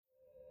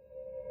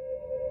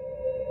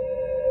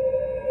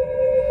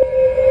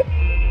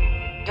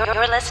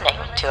You're listening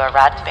to a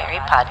Roddenberry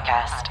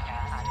podcast.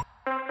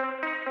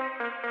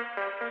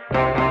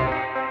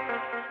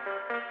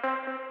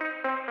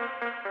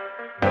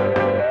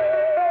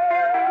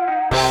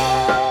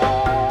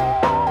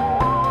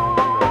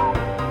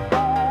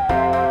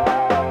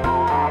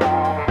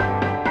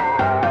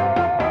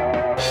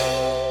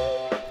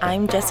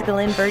 I'm Jessica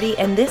Lynn Verdi,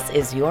 and this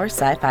is your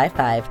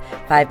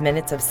SciFi5, 5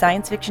 minutes of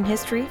science fiction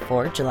history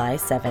for July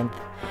 7th.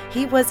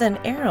 He was an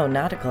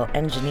aeronautical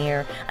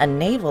engineer, a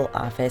naval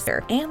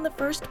officer, and the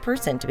first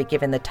person to be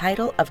given the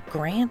title of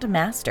Grand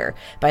Master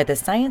by the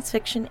Science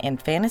Fiction and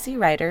Fantasy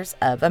Writers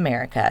of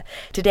America.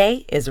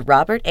 Today is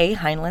Robert A.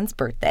 Heinlein's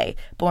birthday,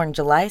 born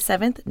July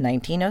 7th,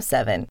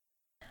 1907.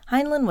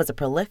 Heinlein was a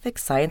prolific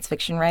science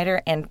fiction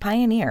writer and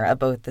pioneer of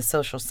both the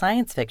social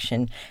science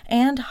fiction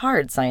and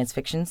hard science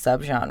fiction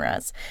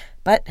subgenres.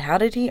 But how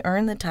did he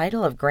earn the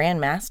title of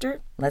Grand Master?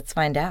 Let's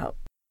find out.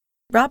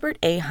 Robert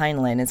A.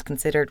 Heinlein is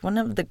considered one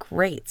of the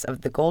greats of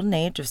the golden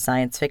age of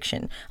science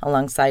fiction,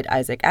 alongside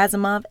Isaac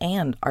Asimov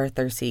and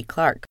Arthur C.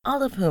 Clarke,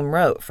 all of whom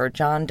wrote for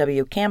John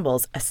W.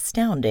 Campbell's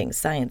astounding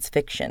science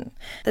fiction.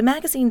 The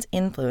magazine's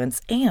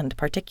influence, and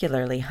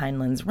particularly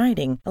Heinlein's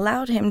writing,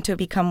 allowed him to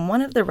become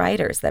one of the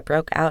writers that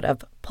broke out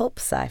of pulp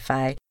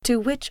sci-fi, to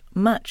which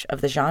much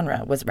of the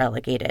genre was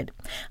relegated.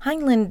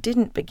 Heinlein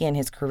didn't begin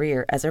his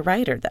career as a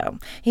writer, though.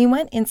 He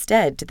went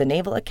instead to the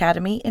Naval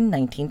Academy in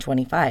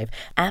 1925,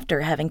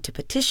 after having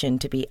to petition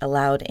to be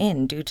allowed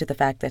in due to the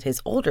fact that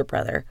his older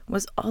brother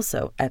was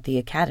also at the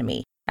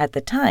academy. At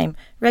the time,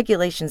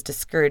 regulations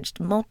discouraged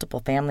multiple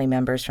family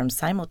members from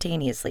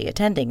simultaneously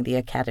attending the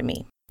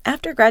academy.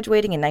 After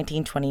graduating in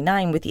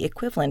 1929 with the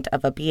equivalent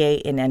of a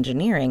BA in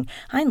engineering,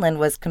 Heinlein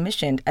was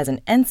commissioned as an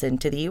ensign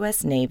to the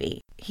U.S.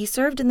 Navy. He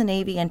served in the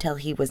Navy until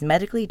he was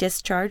medically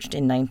discharged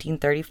in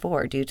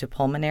 1934 due to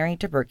pulmonary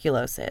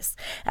tuberculosis.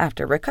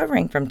 After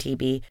recovering from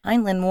TB,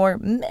 Heinlein wore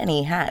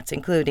many hats,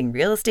 including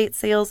real estate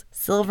sales,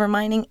 silver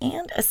mining,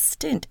 and a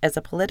stint as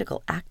a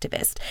political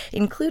activist,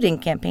 including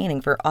campaigning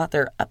for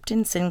author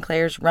Upton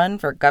Sinclair's run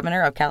for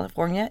governor of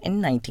California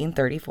in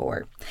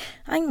 1934.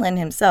 Heinlein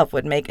himself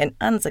would make an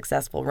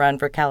unsuccessful run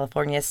for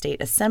California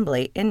State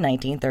Assembly in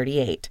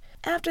 1938.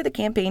 After the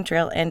campaign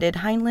trail ended,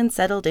 Heinlein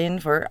settled in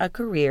for a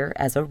career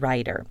as a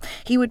writer.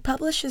 He would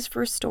publish his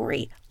first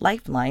story,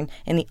 Lifeline,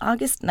 in the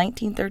August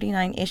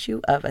 1939 issue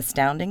of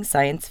Astounding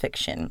Science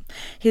Fiction.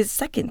 His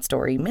second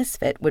story,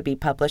 Misfit, would be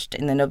published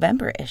in the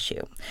November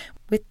issue.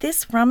 With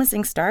this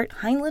promising start,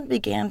 Heinlein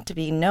began to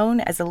be known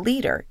as a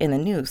leader in the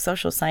new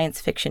social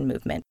science fiction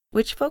movement,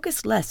 which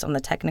focused less on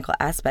the technical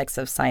aspects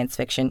of science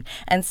fiction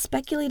and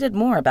speculated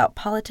more about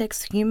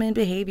politics, human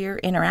behavior,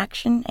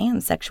 interaction,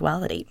 and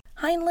sexuality.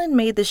 Heinlein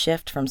made the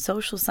shift from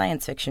social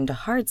science fiction to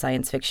hard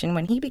science fiction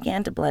when he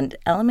began to blend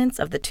elements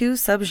of the two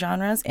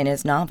subgenres in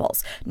his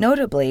novels,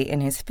 notably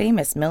in his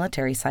famous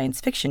military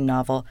science fiction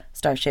novel,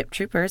 Starship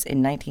Troopers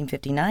in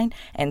 1959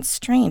 and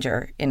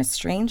Stranger in a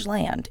Strange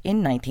Land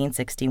in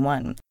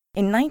 1961.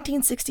 In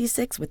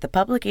 1966, with the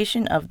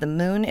publication of The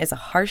Moon is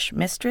a Harsh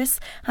Mistress,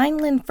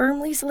 Heinlein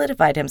firmly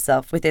solidified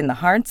himself within the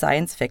hard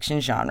science fiction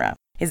genre,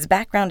 his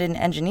background in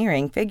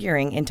engineering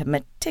figuring into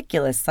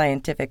meticulous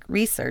scientific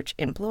research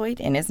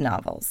employed in his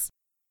novels.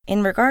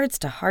 In regards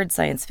to hard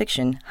science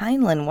fiction,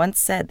 Heinlein once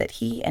said that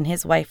he and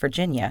his wife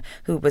Virginia,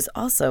 who was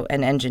also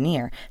an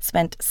engineer,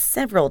 spent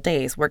several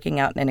days working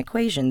out an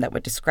equation that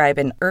would describe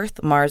an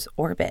Earth-Mars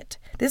orbit.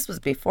 This was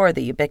before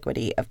the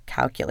ubiquity of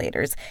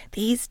calculators.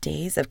 These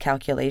days of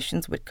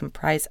calculations would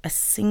comprise a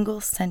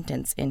single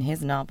sentence in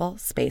his novel,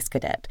 Space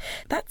Cadet.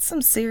 That's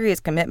some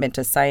serious commitment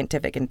to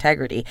scientific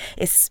integrity,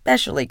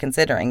 especially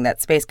considering that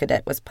Space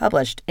Cadet was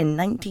published in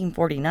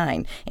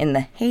 1949 in the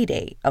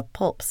heyday of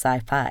pulp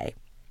sci-fi.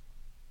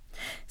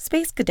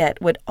 Space Cadet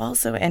would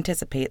also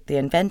anticipate the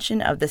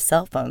invention of the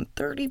cell phone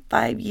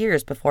 35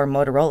 years before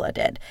Motorola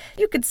did.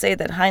 You could say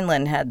that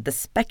Heinlein had the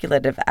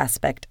speculative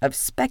aspect of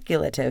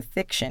speculative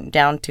fiction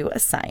down to a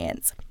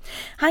science.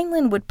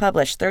 Heinlein would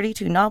publish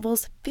 32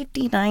 novels,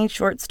 59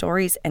 short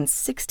stories, and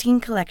 16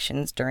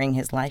 collections during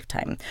his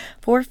lifetime.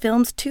 4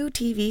 films, 2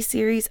 TV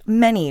series,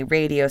 many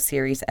radio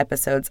series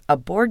episodes, a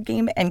board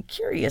game, and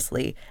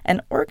curiously,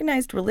 an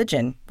organized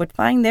religion would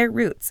find their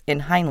roots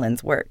in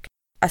Heinlein's work.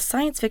 A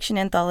science fiction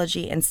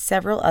anthology and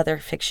several other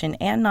fiction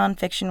and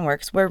nonfiction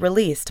works were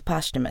released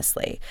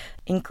posthumously,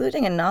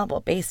 including a novel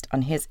based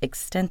on his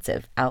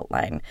extensive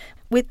outline.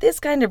 With this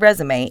kind of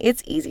resume,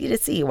 it's easy to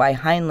see why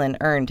Heinlein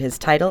earned his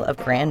title of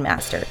Grand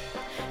Master.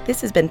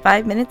 This has been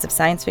 5 minutes of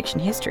science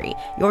fiction history,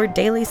 your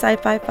daily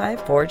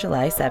SciFi5 for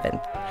July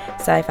 7th.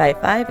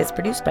 SciFi5 is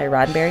produced by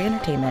Roddenberry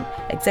Entertainment,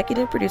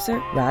 executive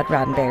producer Rod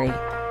Roddenberry.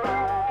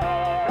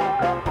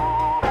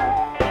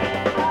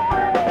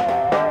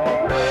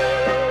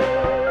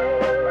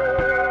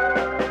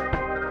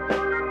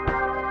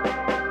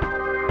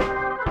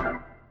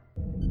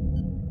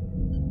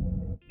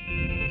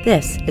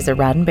 This is a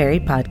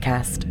Roddenberry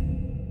podcast.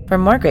 For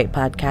more great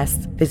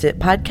podcasts, visit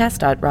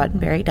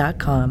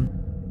podcast.roddenberry.com.